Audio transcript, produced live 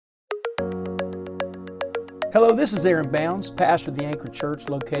Hello, this is Aaron Bounds, pastor of the Anchor Church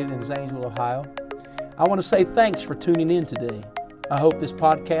located in Zanesville, Ohio. I want to say thanks for tuning in today. I hope this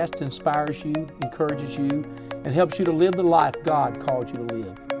podcast inspires you, encourages you, and helps you to live the life God called you to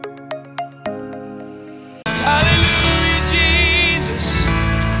live. Hallelujah, Jesus.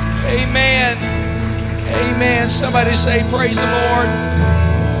 Amen. Amen. Somebody say, praise the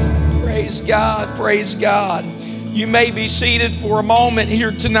Lord. Praise God. Praise God. You may be seated for a moment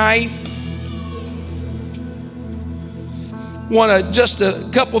here tonight. Just a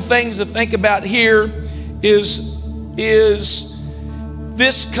couple things to think about here is this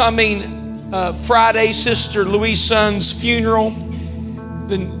coming Friday, Sister Louise Sun's funeral.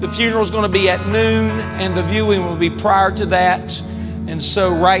 The funeral is going to be at noon, and the viewing will be prior to that. And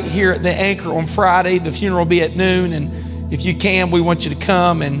so right here at the Anchor on Friday, the funeral will be at noon. And if you can, we want you to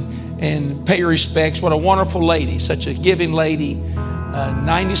come and pay your respects. What a wonderful lady, such a giving lady,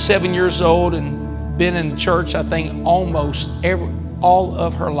 97 years old, and been in church, I think, almost all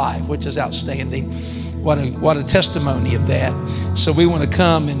of her life, which is outstanding. What a testimony of that. So we want to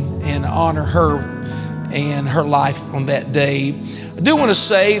come and honor her and her life on that day. I do want to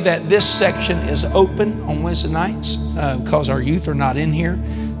say that this section is open on Wednesday nights because our youth are not in here.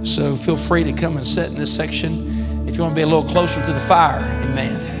 So feel free to come and sit in this section if you want to be a little closer to the fire.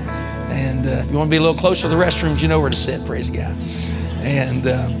 Amen. And if you want to be a little closer to the restrooms, you know where to sit. Praise God. And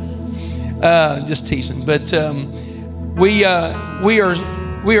just teasing. But we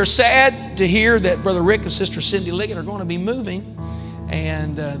are sad to hear that Brother Rick and Sister Cindy Liggett are going to be moving,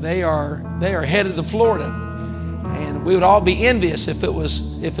 and they are headed to Florida. And we would all be envious if it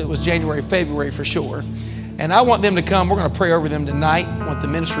was January, February for sure. And I want them to come. We're going to pray over them tonight. I want the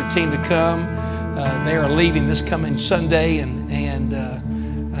ministry team to come. They are leaving this coming Sunday, and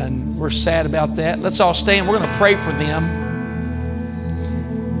we're sad about that. Let's all stand. We're going to pray for them.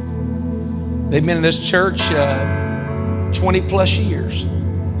 They've been in this church 20 plus years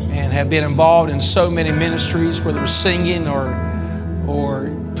and have been involved in so many ministries, whether it was singing or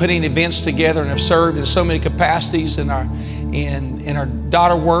putting events together, and have served in so many capacities in our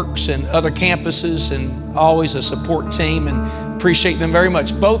daughter works and other campuses, and always a support team, and appreciate them very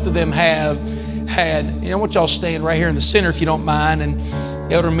much. Both of them have had, I want y'all stand right here in the center if you don't mind, and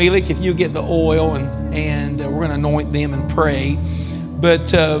Elder Melik, if you get the oil, and we're going to anoint them and pray.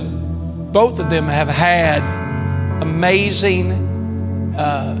 But both of them have had amazing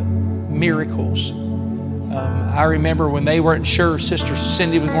miracles. I remember when they weren't sure if Sister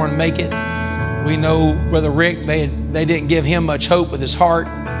Cindy was going to make it. We know Brother Rick, they didn't give him much hope with his heart.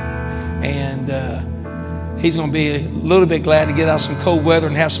 And he's going to be a little bit glad to get out some cold weather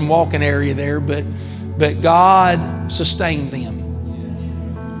and have some walking area there. But God sustained them.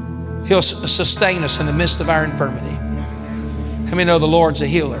 He'll sustain us in the midst of our infirmity. How many know the Lord's a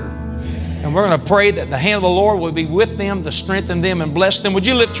healer? And we're going to pray that the hand of the Lord will be with them to strengthen them and bless them. Would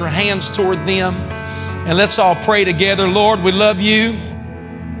you lift your hands toward them? And let's all pray together. Lord, we love you.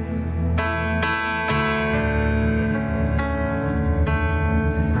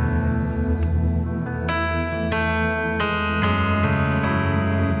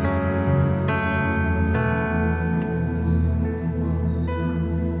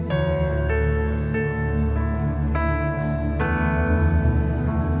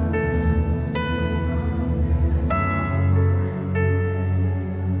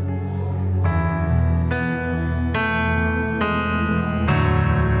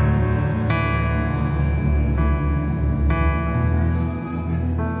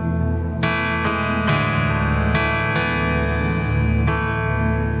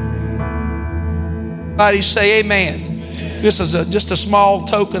 Everybody say amen. This is just a small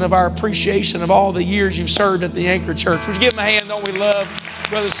token of our appreciation of all the years you've served at the Anchor Church. Would you give them a hand? Don't we love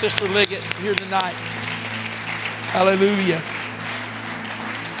Brother and Sister Liggett here tonight? Hallelujah.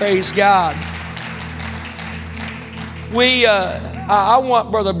 Praise God. I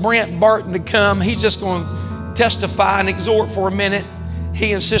want Brother Brent Barton to come. He's just going to testify and exhort for a minute.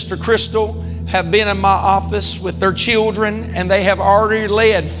 He and Sister Crystal have been in my office with their children, and they have already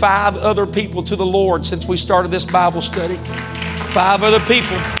led 5 other people to the Lord since we started this Bible study. 5 other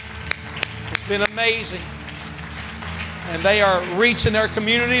people. It's been amazing. And they are reaching their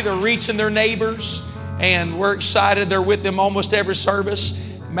community, they're reaching their neighbors, and we're excited. They're with them almost every service.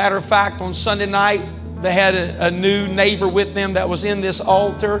 Matter of fact, on Sunday night, they had a new neighbor with them that was in this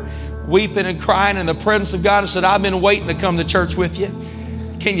altar, weeping and crying in the presence of God, and said, I've been waiting to come to church with you.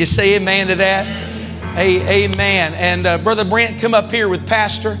 Can you say amen to that? Amen. And Brother Brent, come up here with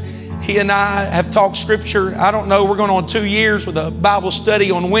Pastor. He and I have talked scripture. I don't know, we're going on 2 years with a Bible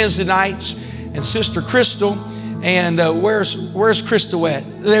study on Wednesday nights. And Sister Crystal And where's Crystal at?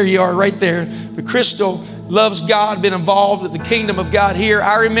 There you are, right there. But Crystal loves God, been involved with the kingdom of God here.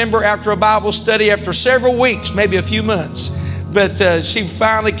 I remember after a Bible study, after several weeks, maybe a few months, but she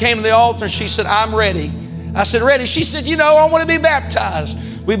finally came to the altar and she said, I'm ready. I said, ready? She said, I want to be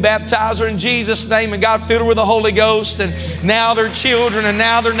baptized. We baptized her in Jesus' name, and God filled her with the Holy Ghost, and now they're children, and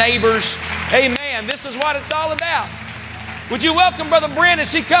now they're neighbors. Amen. This is what it's all about. Would you welcome Brother Brent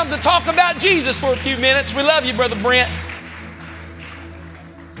as he comes to talk about Jesus for a few minutes? We love you, Brother Brent.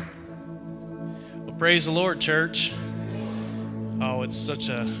 Well, praise the Lord, church. Oh, it's such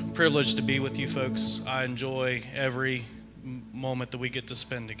a privilege to be with you folks. I enjoy every moment that we get to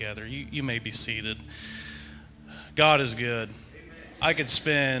spend together. You may be seated. God is good. I could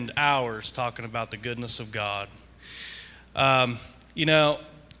spend hours talking about the goodness of God. I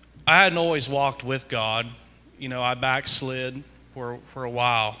hadn't always walked with God. I backslid for a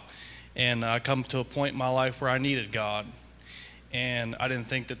while, and I come to a point in my life where I needed God, and I didn't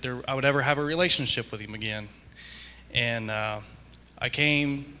think that I would ever have a relationship with Him again. And I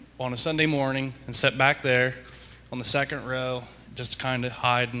came on a Sunday morning and sat back there on the second row, just kind of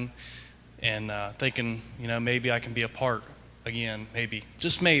hiding and thinking, maybe I can be a part again, maybe,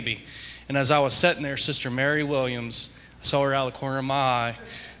 just maybe. And as I was sitting there, Sister Mary Williams, I saw her out of the corner of my eye.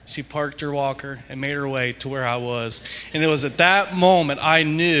 She parked her walker and made her way to where I was. And it was at that moment I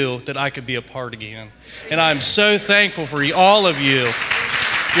knew that I could be a part again. And I'm so thankful for all of you.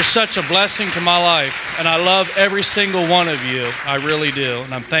 You're such a blessing to my life. And I love every single one of you. I really do.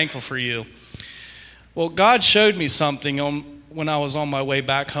 And I'm thankful for you. Well, God showed me something when I was on my way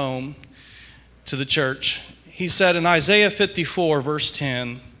back home to the church. He said in Isaiah 54, verse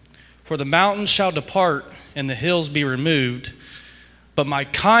 10, "For the mountains shall depart and the hills be removed, but my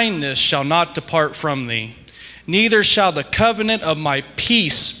kindness shall not depart from thee, neither shall the covenant of my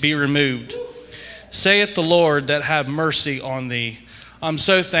peace be removed, saith the Lord that have mercy on thee." I'm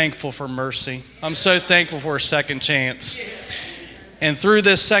so thankful for mercy. I'm so thankful for a second chance. And through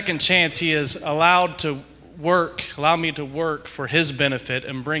this second chance, He has allowed me to work for His benefit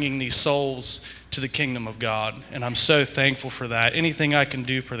and bringing these souls to the kingdom of God. And I'm so thankful for that. Anything I can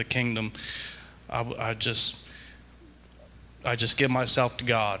do for the kingdom, I just give myself to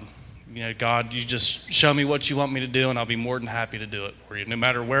God. God, you just show me what you want me to do, and I'll be more than happy to do it for you. No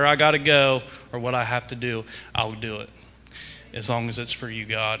matter where I got to go or what I have to do, I'll do it, as long as it's for you,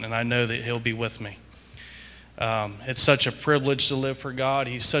 God. And I know that He'll be with me. It's such a privilege to live for God.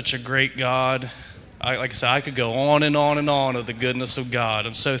 He's such a great God. Like I said, I could go on and on and on of the goodness of God.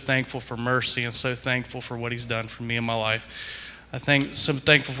 I'm so thankful for mercy and so thankful for what He's done for me in my life. So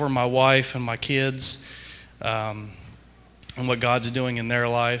thankful for my wife and my kids, and what God's doing in their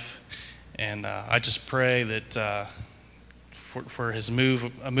life. And I just pray that for a move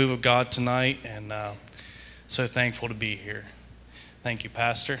of God tonight, and so thankful to be here. Thank you,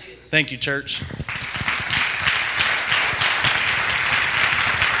 Pastor. Thank you, church.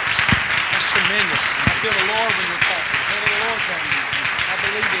 That's tremendous. I feel the Lord when you're talking. I feel the Lord's on you. I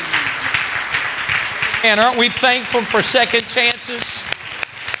believe in you. And aren't we thankful for second chances?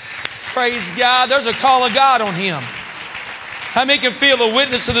 Praise God. There's a call of God on him. How many can feel the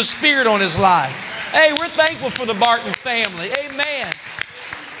witness of the Spirit on his life? Hey, we're thankful for the Barton family. Amen.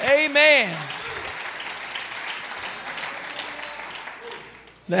 Amen.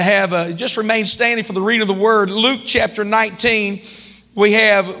 They have just remain standing for the reading of the Word. Luke chapter 19. We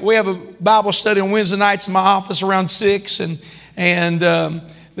have a Bible study on Wednesday nights in my office around 6, and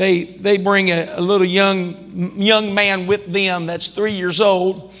they bring a little young man with them that's 3 years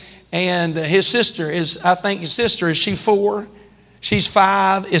old, and his sister is, I think his sister, is she 4? She's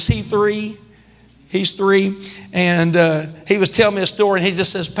 5. Is he 3? He's 3. And he was telling me a story, and he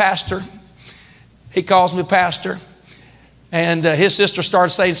just says, Pastor. He calls me Pastor. And his sister started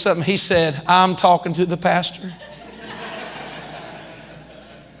saying something. He said, I'm talking to the pastor.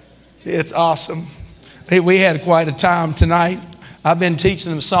 It's awesome. We had quite a time tonight. I've been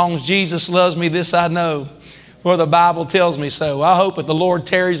teaching them songs. Jesus loves me, this I know, for the Bible tells me so. I hope if the Lord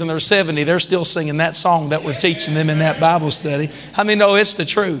tarries and they're 70, they're still singing that song that we're teaching them in that Bible study. How many know it's the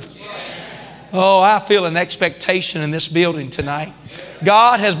truth? Oh, I feel an expectation in this building tonight.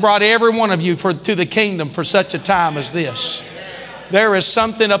 God has brought every one of you to the kingdom for such a time as this. There is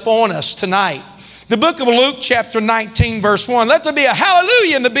something upon us tonight. The book of Luke chapter 19 verse 1. Let there be a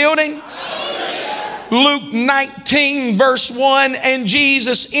hallelujah in the building. Hallelujah. Luke 19 verse 1. And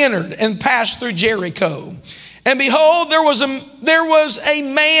Jesus entered and passed through Jericho. And behold, there was a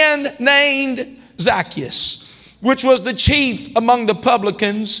man named Zacchaeus, which was the chief among the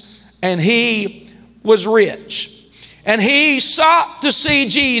publicans, and he was rich. And he sought to see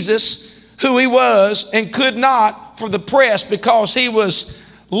Jesus, who he was and could not for the press because he was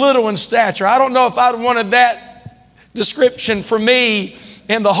little in stature. I don't know if I'd wanted that description for me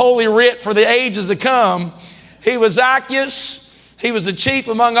in the Holy Writ for the ages to come. He was Zacchaeus. He was the chief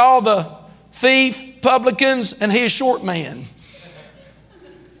among all the thief, publicans, and he's a short man.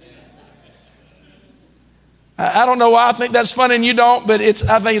 I don't know why I think that's funny and you don't, but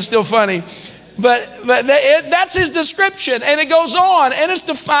I think it's still funny. But that's his description, and it goes on, and it's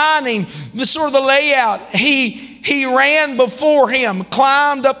defining the sort of the layout. He ran before him,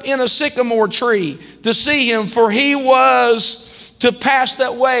 climbed up in a sycamore tree to see him, for he was to pass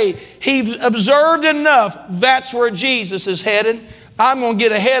that way. He observed enough, that's where Jesus is headed. I'm going to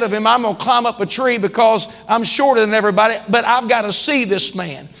get ahead of him. I'm going to climb up a tree because I'm shorter than everybody, but I've got to see this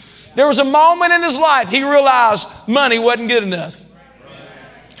man. There was a moment in his life he realized money wasn't good enough.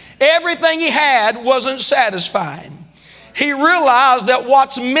 Everything he had wasn't satisfying. He realized that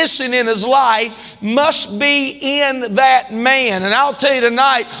what's missing in his life must be in that man. And I'll tell you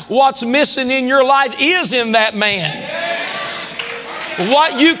tonight, what's missing in your life is in that man.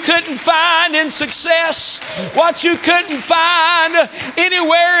 What you couldn't find in success, what you couldn't find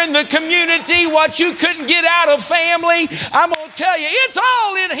anywhere in the community, what you couldn't get out of family, I'm going to tell you, it's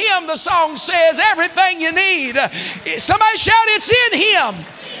all in him. The song says everything you need. Somebody shout, it's in him.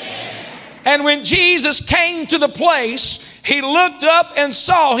 And when Jesus came to the place, he looked up and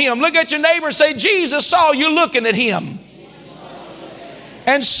saw him. Look at your neighbor and say, Jesus saw you looking at him.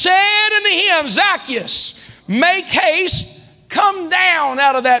 And said unto him, Zacchaeus, make haste, come down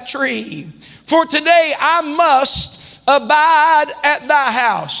out of that tree. For today I must abide at thy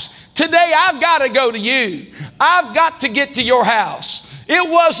house. Today I've got to go to you. I've got to get to your house.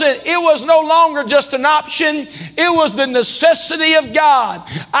 It was no longer just an option. It was the necessity of God.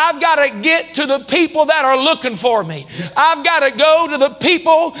 I've got to get to the people that are looking for me. I've got to go to the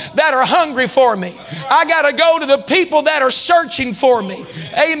people that are hungry for me. I got to go to the people that are searching for me.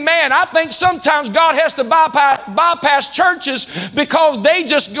 Amen. I think sometimes God has to bypass churches because they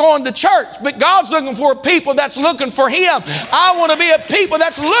just going to church. But God's looking for people that's looking for him. I want to be a people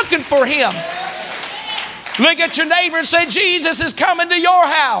that's looking for him. Look at your neighbor and say, Jesus is coming to your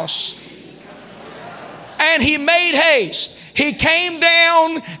house. And he made haste. He came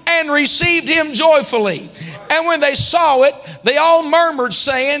down and received him joyfully. And when they saw it, they all murmured,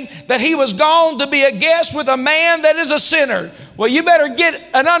 saying that he was gone to be a guest with a man that is a sinner. Well, you better get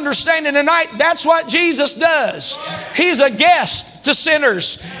an understanding tonight. That's what Jesus does. He's a guest to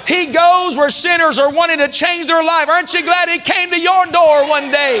sinners. He goes where sinners are wanting to change their life. Aren't you glad he came to your door one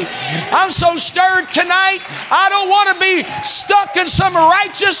day? I'm so stirred tonight. I don't want to be stuck in some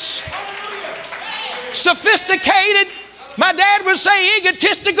righteous, sophisticated, my dad would say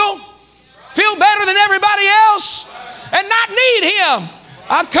egotistical, feel better than everybody else, and not need him.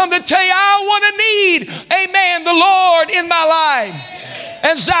 I've come to tell you, I want to need, amen, the Lord in my life.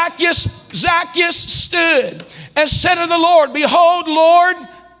 And Zacchaeus stood and said to the Lord, behold, Lord,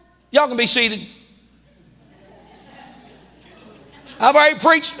 y'all can be seated. I've already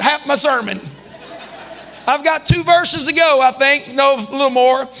preached half my sermon. I've got 2 verses to go, I think, no, a little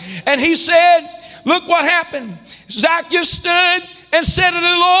more. And he said, look what happened. Zacchaeus stood and said to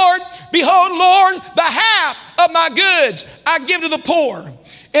the Lord, behold, Lord, the half of my goods I give to the poor.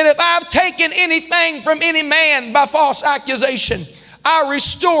 And if I've taken anything from any man by false accusation, I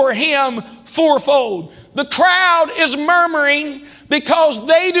restore him fourfold. The crowd is murmuring because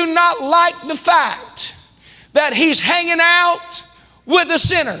they do not like the fact that he's hanging out with a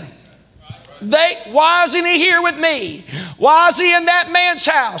sinner. Why isn't he here with me? Why is he in that man's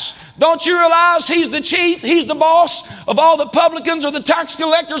house? Don't you realize he's the chief, he's the boss of all the publicans or the tax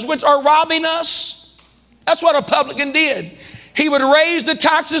collectors which are robbing us? That's what a publican did. He would raise the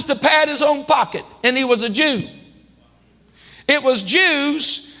taxes to pad his own pocket, and he was a Jew. It was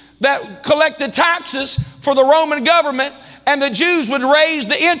Jews that collected taxes for the Roman government, and the Jews would raise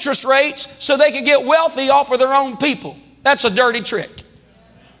the interest rates so they could get wealthy off of their own people. That's a dirty trick.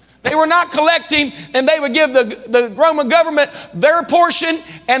 They were not collecting, and they would give the Roman government their portion,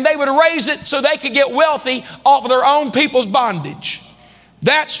 and they would raise it so they could get wealthy off of their own people's bondage.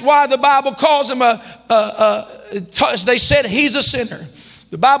 That's why the Bible calls him they said he's a sinner.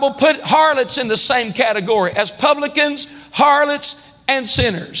 The Bible put harlots in the same category as publicans, harlots, and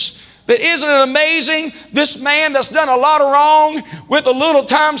sinners. But isn't it amazing? This man that's done a lot of wrong with a little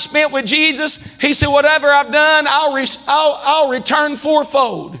time spent with Jesus, he said, whatever I've done, I'll return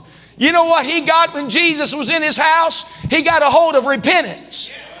fourfold. You know what he got when Jesus was in his house? He got a hold of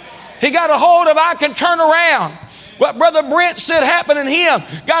repentance. He got a hold of I can turn around. What Brother Brent said happened in him.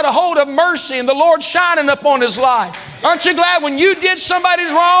 Got a hold of mercy and the Lord shining upon his life. Aren't you glad when you did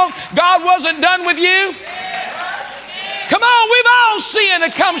somebody's wrong, God wasn't done with you? Come on, we've all sinned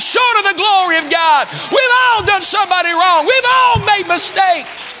and come short of the glory of God. We've all done somebody wrong. We've all made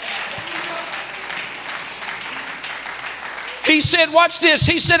mistakes. He said, watch this.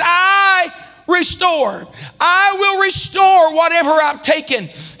 He said, I will restore whatever I've taken.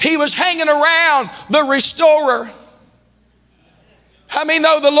 He was hanging around the restorer. How many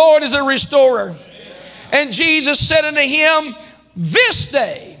know the Lord is a restorer? And Jesus said unto him, this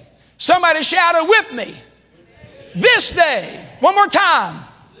day, somebody shout it with me. This day, one more time.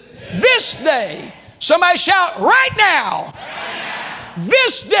 This day, somebody shout right now.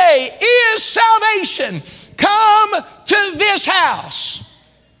 This day is salvation. Come to this house.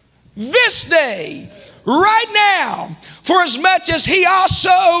 This day, right now, for as much as he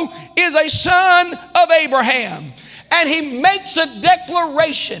also is a son of Abraham. And he makes a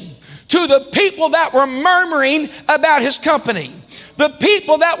declaration to the people that were murmuring about his company. The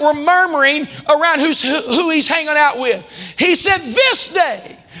people that were murmuring around who he's hanging out with. He said, this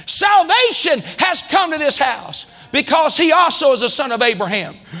day, salvation has come to this house because he also is a son of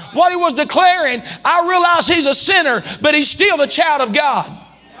Abraham. What he was declaring, I realize he's a sinner, but he's still the child of God.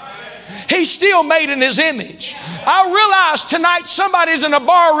 He's still made in his image. I realize tonight somebody's in a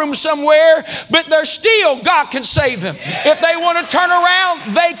bar room somewhere, but they're still, God can save them. If they want to turn around,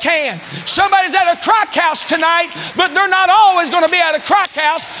 they can. Somebody's at a crack house tonight, but they're not always going to be at a crack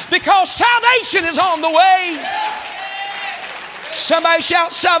house because salvation is on the way. Somebody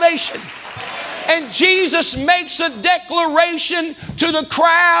shout salvation. And Jesus makes a declaration to the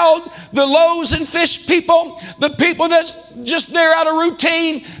crowd, the loaves and fish people, the people that's just there out of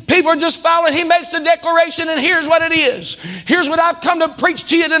routine. People are just following. He makes the declaration, and here's what it is. Here's what I've come to preach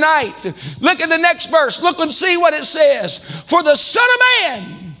to you tonight. Look at the next verse. Look and see what it says. For the Son of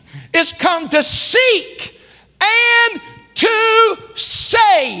Man is come to seek and to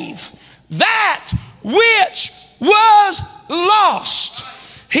save that which was lost.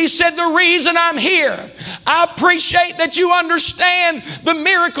 He said, the reason I'm here, I appreciate that you understand the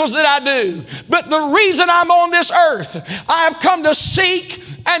miracles that I do. But the reason I'm on this earth, I have come to seek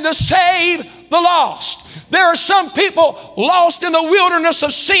and to save the lost. There are some people lost in the wilderness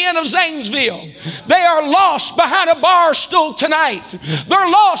of sin of Zanesville. They are lost behind a bar stool tonight. They're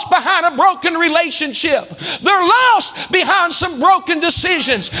lost behind a broken relationship. They're lost behind some broken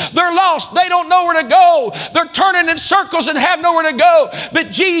decisions. They're lost. They don't know where to go. They're turning in circles and have nowhere to go.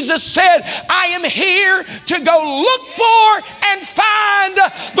 But Jesus said, I am here to go look for and find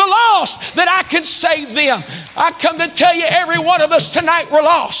the lost that I can save them. I come to tell you, every one of us tonight, we're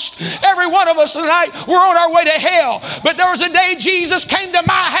lost. Every one of us tonight, we're on our way to hell. But there was a day Jesus came to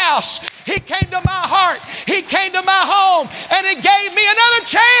my house. He came to my heart. He came to my home. And He gave me another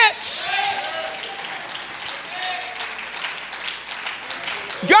chance.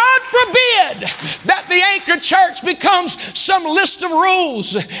 God forbid that the Anchor Church becomes some list of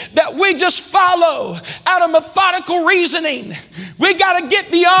rules that we just follow out of methodical reasoning. We got to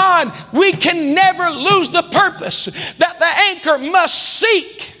get beyond. We can never lose the purpose that the anchor must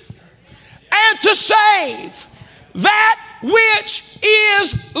seek and to save that which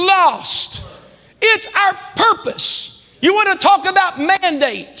is lost. It's our purpose. You want to talk about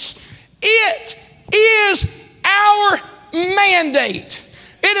mandates? It is our mandate.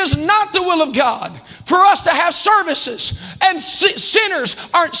 It is not the will of God for us to have services and sinners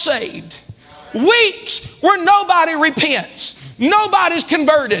aren't saved. Weeks where nobody repents. Nobody's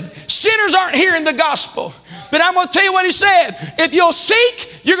converted. Sinners aren't hearing the gospel. But I'm going to tell you what He said. If you'll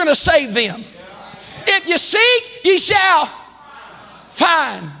seek, you're going to save them. If you seek, ye shall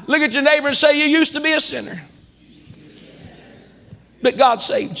find. Look at your neighbor and say, you used to be a sinner, but God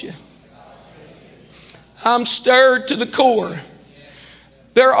saved you. I'm stirred to the core.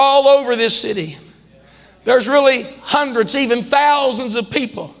 They're all over this city. There's really hundreds, even thousands of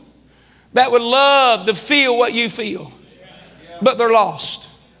people that would love to feel what you feel, but they're lost.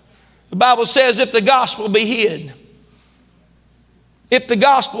 The Bible says if the gospel be hid,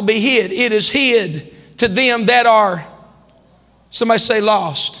 it is hid to them that are, somebody say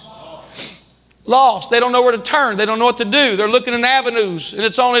lost. Lost. They don't know where to turn. They don't know what to do. They're looking in avenues and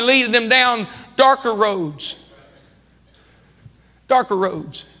it's only leading them down darker roads. Darker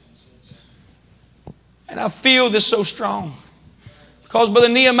roads. And I feel this so strong. Because Brother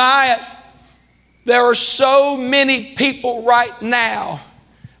Nehemiah, there are so many people right now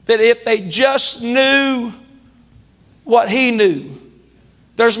that if they just knew what he knew,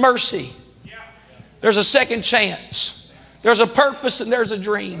 there's mercy. There's a second chance. There's a purpose and there's a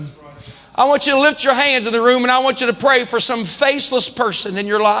dream. I want you to lift your hands in the room and I want you to pray for some faceless person in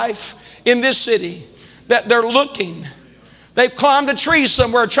your life in this city. that they're looking. They've climbed a tree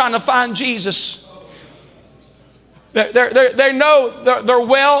somewhere trying to find Jesus. They know their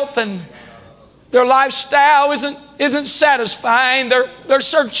wealth and their lifestyle isn't satisfying. They're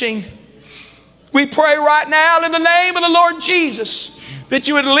searching. We pray right now in the name of the Lord Jesus that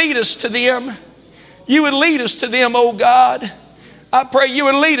you would lead us to them. You would lead us to them, oh God. I pray you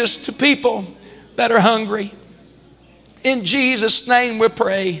would lead us to people that are hungry. In Jesus' name we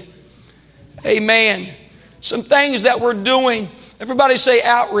pray. Amen. Some things that we're doing. Everybody say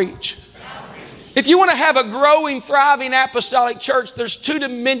outreach. If you want to have a growing, thriving apostolic church, there's two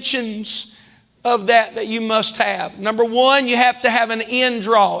dimensions of that you must have. Number one, you have to have an end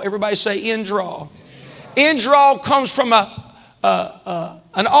draw. Everybody say end draw. End draw comes from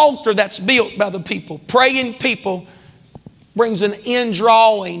an altar that's built by the people. Praying people brings an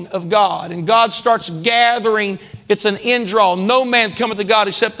indrawing of God. And God starts gathering. It's an indraw. No man cometh to God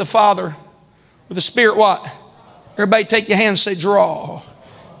except the Father with the Spirit what? Everybody take your hand and say draw.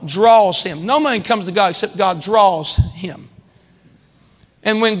 Draws him. No man comes to God except God draws him.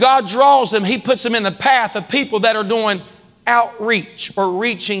 And when God draws them, he puts them in the path of people that are doing outreach or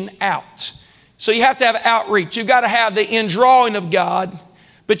reaching out. So you have to have outreach. You've got to have the indrawing of God,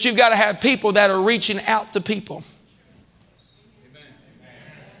 but you've got to have people that are reaching out to people.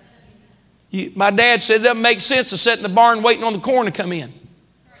 My dad said it doesn't make sense to sit in the barn waiting on the corn to come in.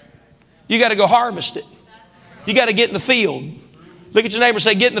 You got to go harvest it. You got to get in the field. Look at your neighbor and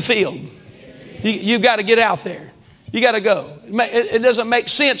say, get in the field. You've got to get out there. You got to go. It doesn't make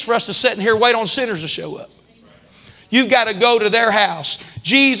sense for us to sit in here and wait on sinners to show up. You've got to go to their house.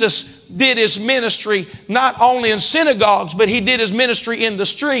 Jesus did his ministry not only in synagogues, but he did his ministry in the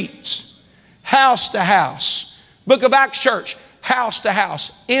streets, house to house. Book of Acts church, house to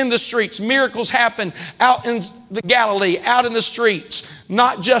house, in the streets. Miracles happen out in the Galilee, out in the streets,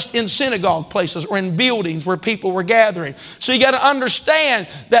 not just in synagogue places or in buildings where people were gathering. So you got to understand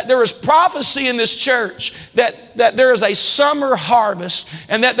that there is prophecy in this church that there is a summer harvest,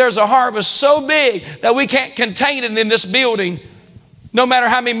 and that there's a harvest so big that we can't contain it in this building no matter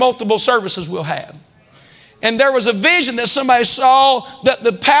how many multiple services we'll have. And there was a vision that somebody saw that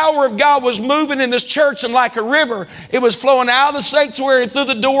the power of God was moving in this church, and like a river, it was flowing out of the sanctuary through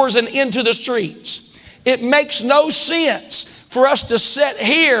the doors and into the streets. It makes no sense for us to sit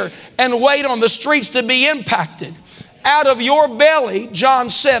here and wait on the streets to be impacted. Out of your belly, John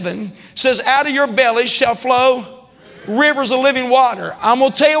 7 says, out of your belly shall flow rivers of living water. I'm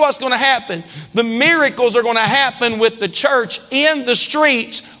going to tell you what's going to happen. The miracles are going to happen with the church in the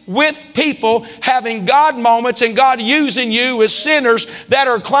streets, with people having God moments and God using you as sinners that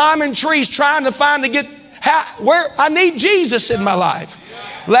are climbing trees trying to find where I need Jesus in my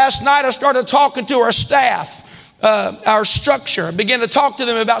life. Last night I started talking to our staff, our structure. I began to talk to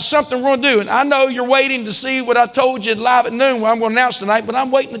them about something we're going to do. And I know you're waiting to see what I told you live at noon, what I'm going to announce tonight, but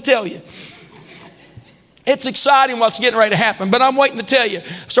I'm waiting to tell you. It's exciting what's getting ready to happen, but I'm waiting to tell you.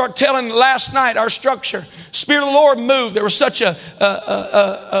 Start telling last night our structure. Spirit of the Lord moved. There was such a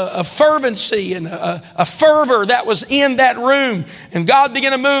fervency and a fervor that was in that room. And God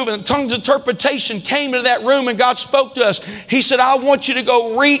began to move, and tongues of interpretation came into that room, and God spoke to us. He said, I want you to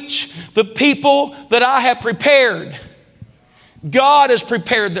go reach the people that I have prepared. God has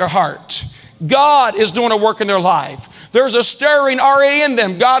prepared their heart. God is doing a work in their life. There's a stirring already in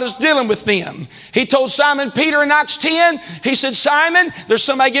them. God is dealing with them. He told Simon Peter in Acts 10, he said, Simon, there's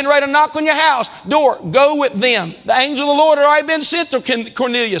somebody getting ready to knock on your house door. Go with them. The angel of the Lord had already been sent to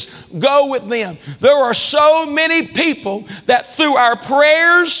Cornelius. Go with them. There are so many people that through our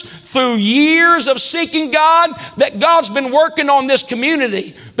prayers, through years of seeking God, that God's been working on this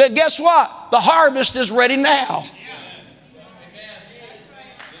community. But guess what? The harvest is ready now.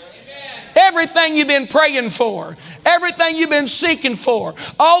 Everything you've been praying for, everything you've been seeking for,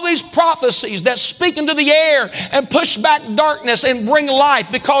 all these prophecies that speak into the air and push back darkness and bring life,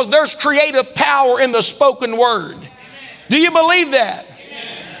 because there's creative power in the spoken word. Do you believe that?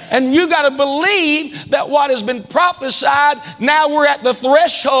 And you got to believe that what has been prophesied, now we're at the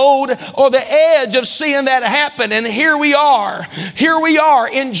threshold or the edge of seeing that happen. And here we are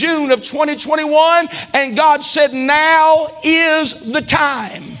in June of 2021, and God said, now is the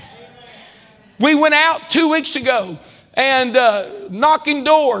time. We went out 2 weeks ago and knocking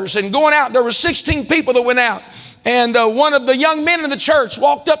doors and going out. There were 16 people that went out. And one of the young men in the church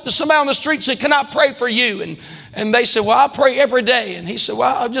walked up to somebody on the street and said, can I pray for you? And they said, well, I pray every day. And he said,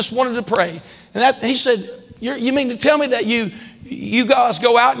 well, I just wanted to pray. And he said, you mean to tell me that you guys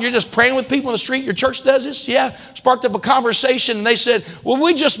go out and you're just praying with people on the street? Your church does this? Yeah. Sparked up a conversation. And they said, well,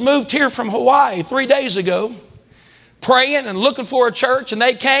 we just moved here from Hawaii 3 days ago. praying and looking for a church, and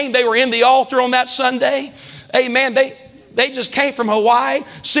they came. They were in the altar on that Sunday. Amen. They just came from Hawaii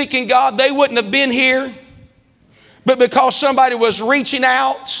seeking God. They wouldn't have been here, but because somebody was reaching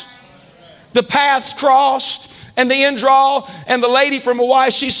out, the paths crossed and the indraw. And the lady from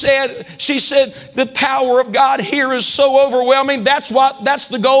Hawaii, she said, the power of God here is so overwhelming. That's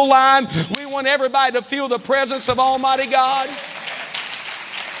the goal line. We want everybody to feel the presence of Almighty God.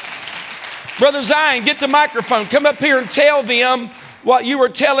 Brother Zion, get the microphone. Come up here and tell them what you were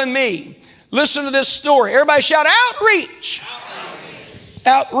telling me. Listen to this story. Everybody shout, outreach.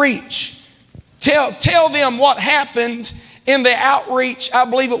 Outreach. Tell them what happened in the outreach. I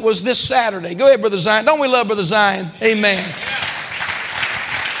believe it was this Saturday. Go ahead, Brother Zion. Don't we love Brother Zion? Amen.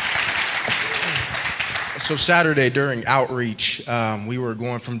 So Saturday during outreach, we were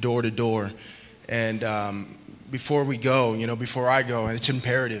going from door to door. And before we go, before I go, and it's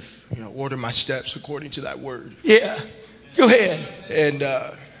imperative, order my steps according to that word. Yeah. Go ahead.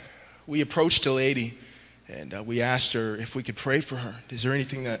 And we approached a lady, and we asked her if we could pray for her. Is there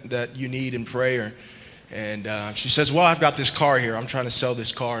anything that you need in prayer? And she says, well, I've got this car here. I'm trying to sell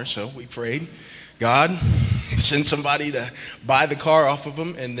this car. So we prayed. God, send somebody to buy the car off of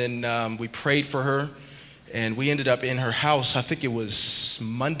them. And then we prayed for her. And we ended up in her house. I think it was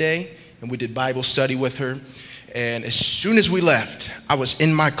Monday. And we did Bible study with her. And as soon as we left, I was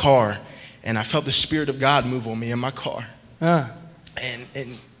in my car. And I felt the Spirit of God move on me in my car. And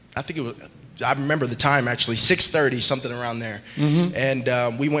I think it was... I remember the time actually, 6:30, something around there. Mm-hmm.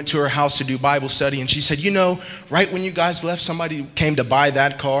 And we went to her house to do Bible study. And she said, right when you guys left, somebody came to buy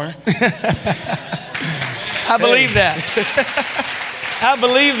that car. I believe that. I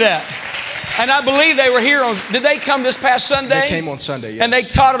believe that. And I believe they were here did they come this past Sunday? They came on Sunday, yes. And they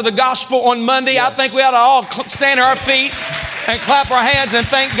taught her the gospel on Monday. Yes. I think we ought to all stand on our feet and clap our hands and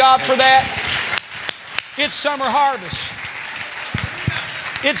thank God for that. It's summer harvest.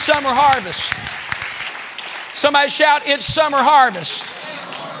 It's summer harvest. Somebody shout, it's summer harvest.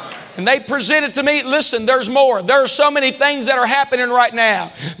 And they presented to me, listen, there's more. There are so many things that are happening right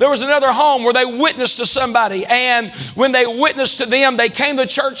now. There was another home where they witnessed to somebody. And when they witnessed to them, they came to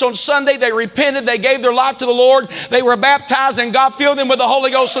church on Sunday. They repented. They gave their life to the Lord. They were baptized and God filled them with the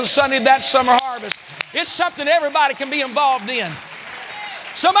Holy Ghost on Sunday. That's summer harvest. It's something everybody can be involved in.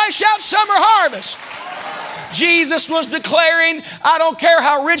 Somebody shout summer harvest. Jesus was declaring, I don't care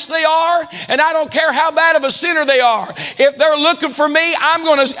how rich they are, and I don't care how bad of a sinner they are. If they're looking for me, I'm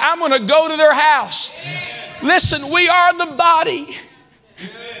going to go to their house. Listen, we are the body.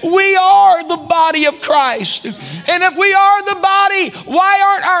 We are the body of Christ. And if we are the body, why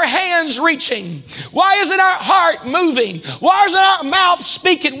aren't our hands reaching? Why isn't our heart moving? Why isn't our mouth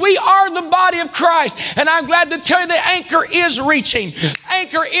speaking? We are the body of Christ. And I'm glad to tell you that Anchor is reaching.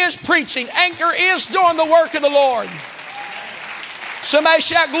 Anchor is preaching. Anchor is doing the work of the Lord. Somebody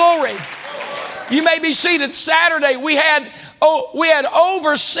shout glory. You may be seated. Saturday we had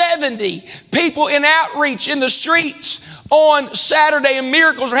over 70 people in outreach in the streets on Saturday, and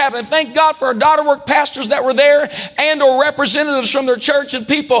miracles were happening. Thank God for our daughter work pastors that were there and or representatives from their church and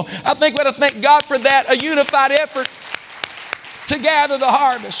people. I think we ought to thank God for that, a unified effort to gather the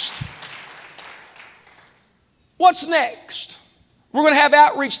harvest. What's next? We're going to have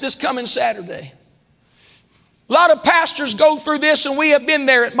outreach this coming Saturday. A lot of pastors go through this, and we have been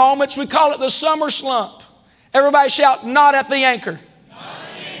there at moments. We call it the summer slump. Everybody shout, not at the Anchor.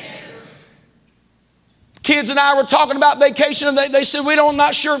 Kids and I were talking about vacation, and they said,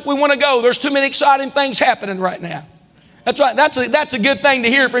 not sure if we want to go. There's too many exciting things happening right now. That's right. That's a good thing to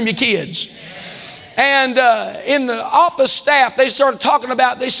hear from your kids. And in the office staff, they started talking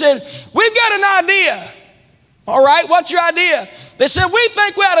about, they said, we've got an idea. All right, what's your idea? They said, we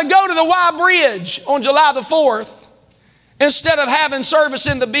think we ought to go to the Y Bridge on July the 4th instead of having service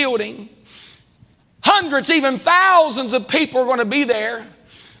in the building. Hundreds, even thousands of people are going to be there.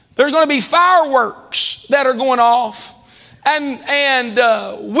 There's going to be fireworks that are going off. And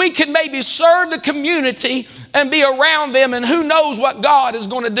we can maybe serve the community and be around them. And who knows what God is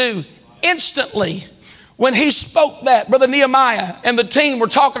going to do. Instantly, when he spoke that, Brother Nehemiah and the team were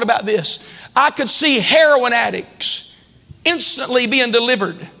talking about this, I could see heroin addicts instantly being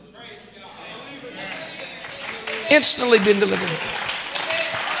delivered. Instantly being delivered.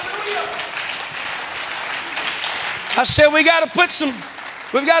 I said, we got to put some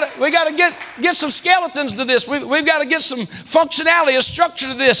We've got to get some skeletons to this. We've got to get some functionality, a structure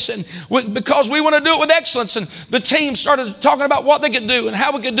to this, and because we want to do it with excellence. And the team started talking about what they could do and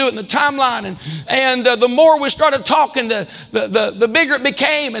how we could do it in the timeline. And the more we started talking, the bigger it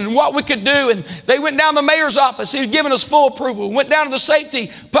became and what we could do. And they went down to the mayor's office. He'd given us full approval. We went down to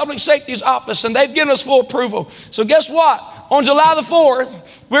the public safety's office, and they've given us full approval. So guess what? On July the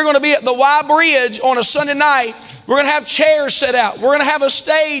 4th, we're going to be at the Y Bridge on a Sunday night. We're going to have chairs set out. We're going to have a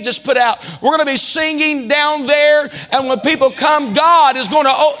stage that's put out. We're going to be singing down there. And when people come, God is going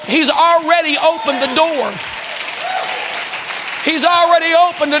to, He's already opened the door. He's already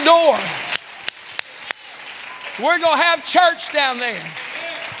opened the door. We're going to have church down there.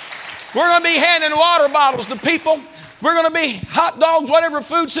 We're going to be handing water bottles to people. We're going to be hot dogs, whatever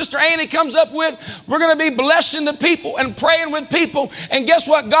food Sister Annie comes up with. We're going to be blessing the people and praying with people. And guess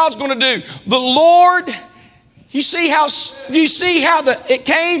what God's going to do? The Lord, you see how it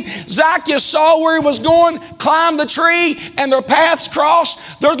came? Zacchaeus saw where he was going, climbed the tree, and their paths crossed.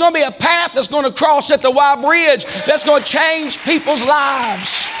 There's going to be a path that's going to cross at the Y Bridge that's going to change people's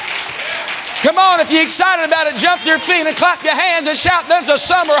lives. Come on, if you're excited about it, jump to your feet and clap your hands and shout, there's a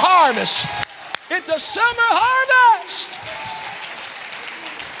summer harvest. It's a summer harvest.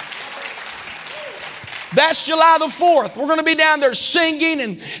 That's July the 4th. We're going to be down there singing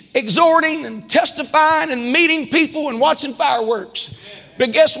and exhorting and testifying and meeting people and watching fireworks.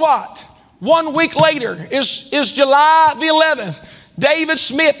 But guess what? 1 week later is July the 11th. David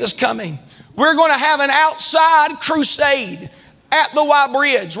Smith is coming. We're going to have an outside crusade at the Y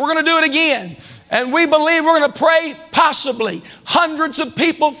Bridge. We're going to do it again. And we believe we're going to pray possibly hundreds of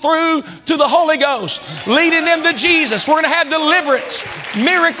people through to the Holy Ghost, leading them to Jesus. We're going to have deliverance,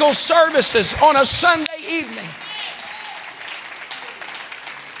 miracle services on a Sunday evening.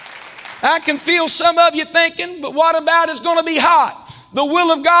 I can feel some of you thinking, but what about it's going to be hot? The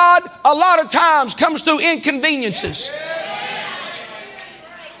will of God a lot of times comes through inconveniences.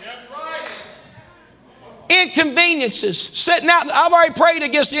 Inconveniences. Sitting out, I've already prayed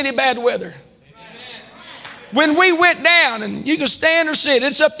against any bad weather. When we went down, and you can stand or sit,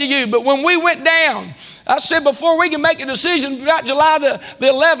 it's up to you, but when we went down, I said before we can make a decision about July the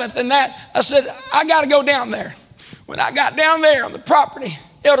 11th and that, I said, I got to go down there. When I got down there on the property,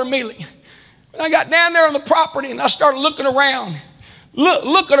 Elder Mealy, when I got down there on the property and I started looking around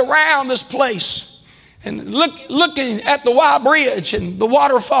this place and looking at the Y Bridge and the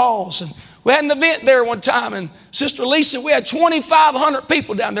waterfalls, and we had an event there one time, and Sister Lisa, we had 2,500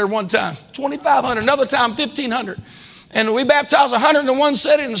 people down there one time. 2,500, another time 1,500. And we baptized 100 in one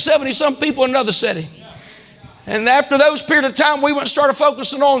setting and 70-some people in another setting. And after those period of time, we went and started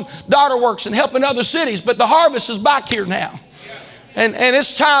focusing on daughter works and helping other cities. But the harvest is back here now. And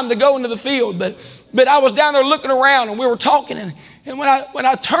it's time to go into the field. But I was down there looking around, and we were talking. And when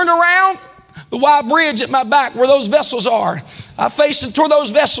I turned around, the Y Bridge at my back where those vessels are, I faced and toward those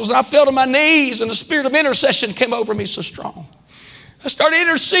vessels, and I fell to my knees, and the spirit of intercession came over me so strong. I started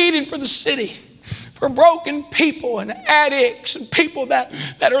interceding for the city, for broken people and addicts and people that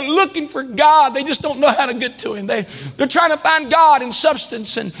are looking for God. They just don't know how to get to Him. They're trying to find God in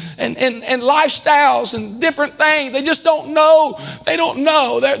substance and lifestyles and different things. They just don't know. They don't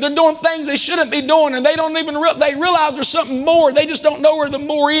know. They're doing things they shouldn't be doing, and they don't even they realize there's something more. They just don't know where the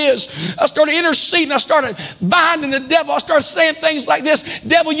more is. I started interceding. I started binding the devil. I started saying things like this: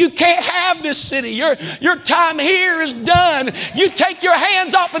 devil, you can't have this city. Your time here is done. You take your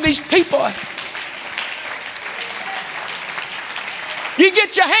hands off of these people. You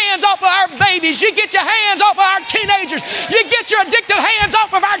get your hands off of our babies. You get your hands off of our teenagers. You get your addictive hands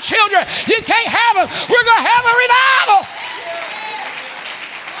off of our children. You can't have them. We're going to have a revival.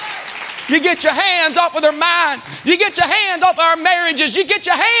 You get your hands off of their mind. You get your hands off of our marriages. You get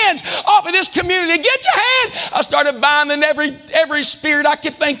your hands off of this community. Get your hand. I started binding every spirit I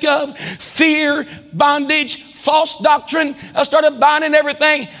could think of. Fear, bondage, false doctrine. I started binding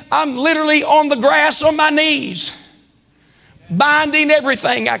everything. I'm literally on the grass on my knees, binding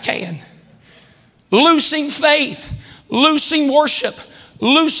everything I can, loosing faith, loosing worship,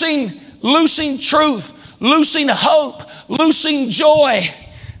 loosing truth, loosing hope, loosing joy.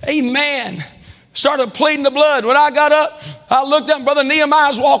 Amen. Started pleading the blood. When I got up, I looked up, and Brother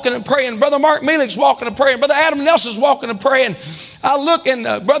Nehemiah's walking and praying. Brother Mark Mealik's walking and praying. Brother Adam Nelson's walking and praying. I look, and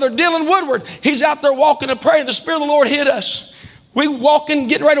Brother Dylan Woodward, he's out there walking and praying. The Spirit of the Lord hit us. We walking,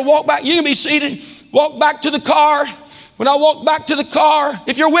 getting ready to walk back. You can be seated. Walk back to the car. When I walked back to the car,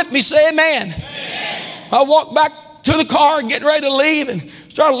 if you're with me, say amen. Amen. I walked back to the car, getting ready to leave, and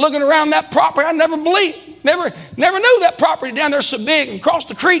started looking around that property. I never knew that property down there so big, and crossed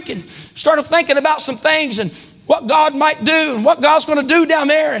the creek and started thinking about some things. And what God might do and what God's going to do down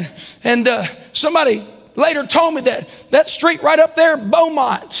there. And somebody later told me that street right up there,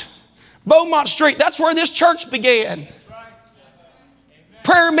 Beaumont Street, that's where this church began.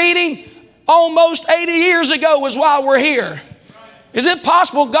 Prayer meeting almost 80 years ago was why we're here. Is it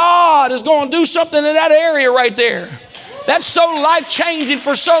possible God is going to do something in that area right there? That's so life-changing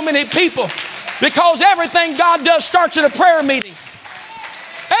for so many people, because everything God does starts in a prayer meeting.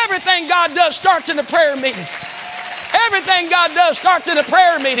 Everything God does starts in a prayer meeting. Everything God does starts in a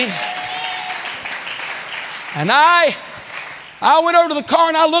prayer meeting. And I went over to the car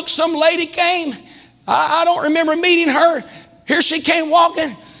and I looked, some lady came. I don't remember meeting her. Here she came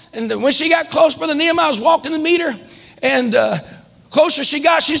walking. And when she got close, Brother Nehemiah was walking to meet her. And closer she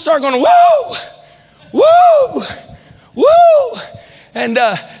got, she started going, whoa, whoa, whoa. And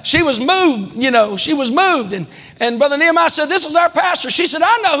she was moved, she was moved. And Brother Nehemiah said, this is our pastor. She said,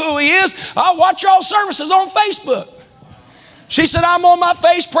 I know who he is. I watch y'all services on Facebook. She said, I'm on my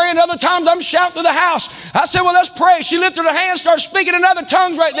face praying. Other times I'm shouting through the house. I said, well, let's pray. She lifted her hand, started speaking in other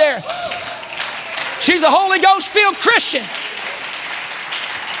tongues right there. She's a Holy Ghost-filled Christian.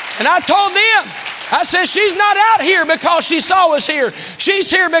 And I told them, I said, she's not out here because she saw us here.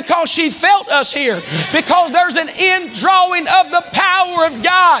 She's here because she felt us here. Because there's an indrawing of the power of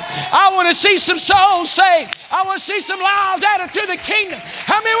God. I want to see some souls saved. I want to see some lives added to the kingdom.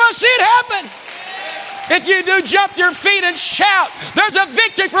 How many want to see it happen? If you do, jump your feet and shout. There's a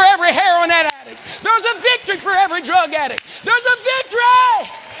victory for every heroin addict. There's a victory for every drug addict. There's a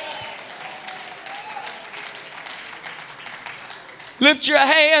victory. Lift your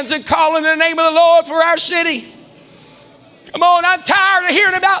hands and call in the name of the Lord for our city. Come on, I'm tired of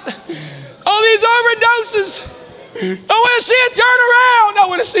hearing about all these overdoses. I want to see it turn around. I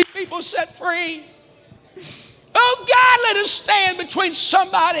want to see people set free. Oh God, let us stand between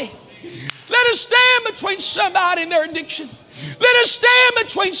somebody. Let us stand between somebody and their addiction. Let us stand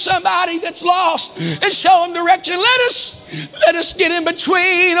between somebody that's lost and show them direction. Let us get in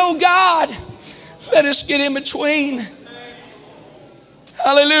between, oh God. Let us get in between.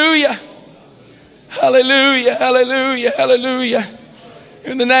 Hallelujah. Hallelujah. Hallelujah. Hallelujah.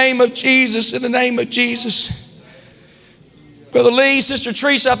 In the name of Jesus. In the name of Jesus. Brother Lee, Sister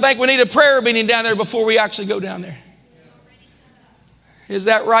Teresa, I think we need a prayer meeting down there before we actually go down there. Is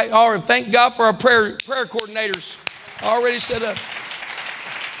that right? All right. Thank God for our prayer coordinators already set up.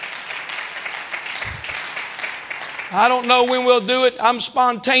 I don't know when we'll do it. I'm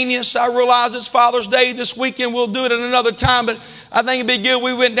spontaneous. I realize it's Father's Day this weekend. We'll do it at another time, but I think it'd be good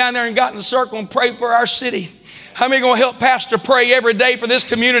we went down there and got in a circle and prayed for our city. How many are going to help Pastor pray every day for this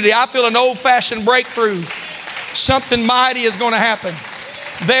community? I feel an old-fashioned breakthrough. Something mighty is going to happen.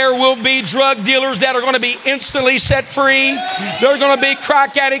 There will be drug dealers that are going to be instantly set free. There are going to be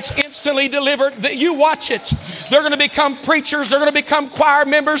crack addicts instantly delivered. You watch it. They're going to become preachers. They're going to become choir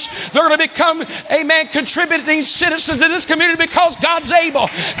members. They're going to become, amen, contributing citizens in this community because God's able.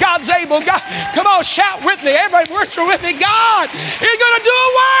 God's able. God, come on, shout with me. Everybody worship with me. God is going to do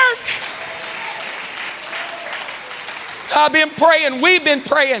a work. I've been praying. We've been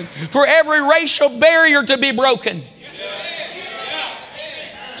praying for every racial barrier to be broken.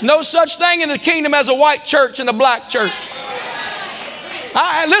 No such thing in the kingdom as a white church and a black church.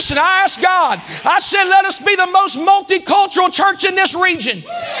 I asked God. I said, let us be the most multicultural church in this region.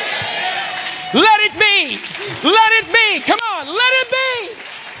 Let it be. Let it be. Come on, let it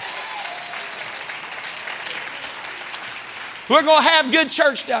be. We're going to have good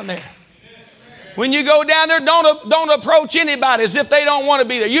church down there. When you go down there, don't approach anybody as if they don't want to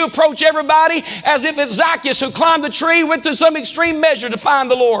be there. You approach everybody as if it's Zacchaeus who climbed the tree, went to some extreme measure to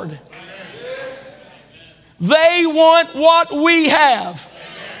find the Lord. They want what we have.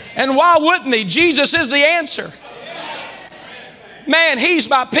 And why wouldn't they? Jesus is the answer. Man, He's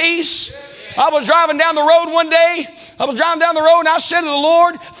my peace. I was driving down the road one day. And I said to the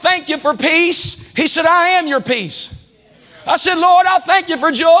Lord, thank you for peace. He said, I am your peace. I said, Lord, I thank you for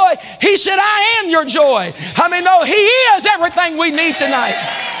joy. He said, I am your joy. I mean, no, He is everything we need tonight.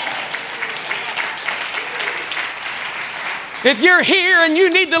 If you're here and you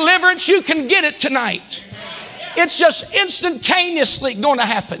need deliverance, you can get it tonight. It's just instantaneously going to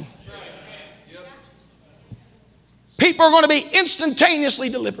happen. People are going to be instantaneously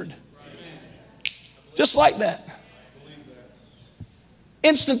delivered. Just like that.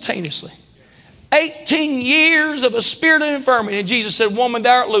 Instantaneously. 18 years of a spirit of infirmity. And Jesus said, woman,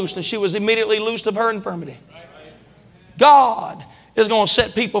 thou art loosed. And she was immediately loosed of her infirmity. God is going to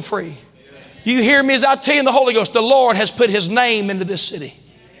set people free. You hear me as I tell you in the Holy Ghost, the Lord has put His name into this city.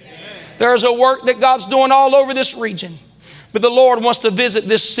 There's a work that God's doing all over this region. But the Lord wants to visit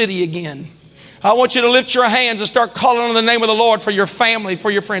this city again. I want you to lift your hands and start calling on the name of the Lord for your family,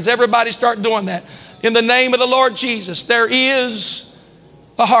 for your friends. Everybody start doing that. In the name of the Lord Jesus, there is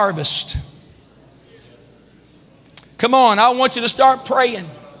a harvest. Come on, I want you to start praying.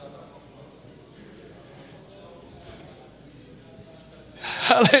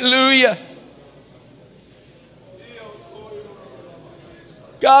 Hallelujah.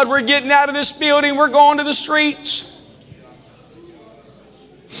 God, we're getting out of this building. We're going to the streets.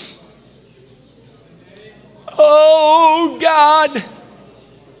 Oh, God.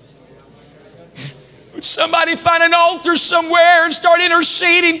 Would somebody find an altar somewhere and start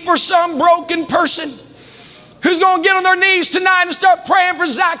interceding for some broken person who's going to get on their knees tonight and start praying for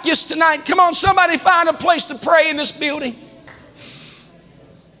Zacchaeus tonight? Come on, somebody find a place to pray in this building.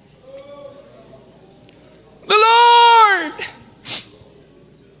 The Lord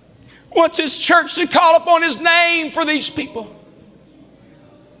wants His church to call upon His name for these people.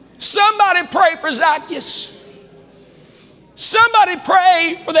 Somebody pray for Zacchaeus. Somebody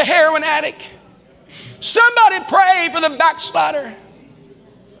pray for the heroin addict. Somebody pray for the backslider.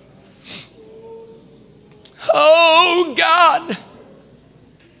 Oh, God.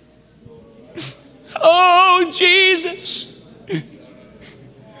 Oh, Jesus.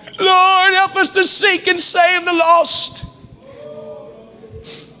 Lord, help us to seek and save the lost.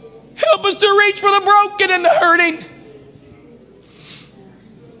 Help us to reach for the broken and the hurting.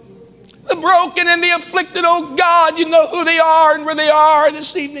 The broken and the afflicted, oh God, you know who they are and where they are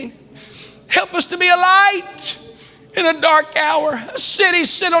this evening. Help us to be a light in a dark hour, a city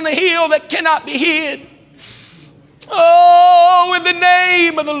set on a hill that cannot be hid. Oh, in the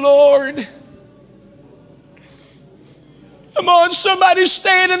name of the Lord. Come on, somebody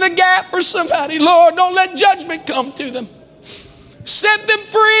stand in the gap for somebody. Lord, don't let judgment come to them. Set them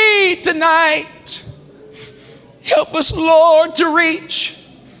free tonight. Help us, Lord, to reach,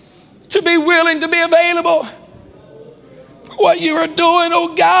 to be willing to be available for what you are doing,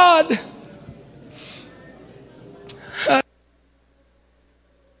 oh God.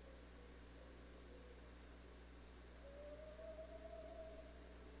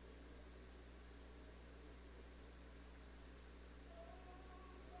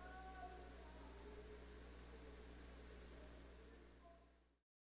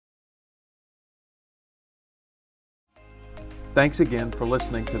 Thanks again for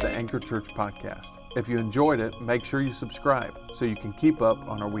listening to the Anchor Church podcast. If you enjoyed it, make sure you subscribe so you can keep up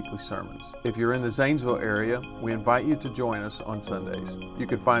on our weekly sermons. If you're in the Zanesville area, we invite you to join us on Sundays. You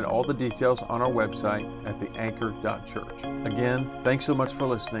can find all the details on our website at theanchor.church. Again, thanks so much for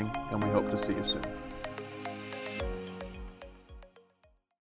listening, and we hope to see you soon.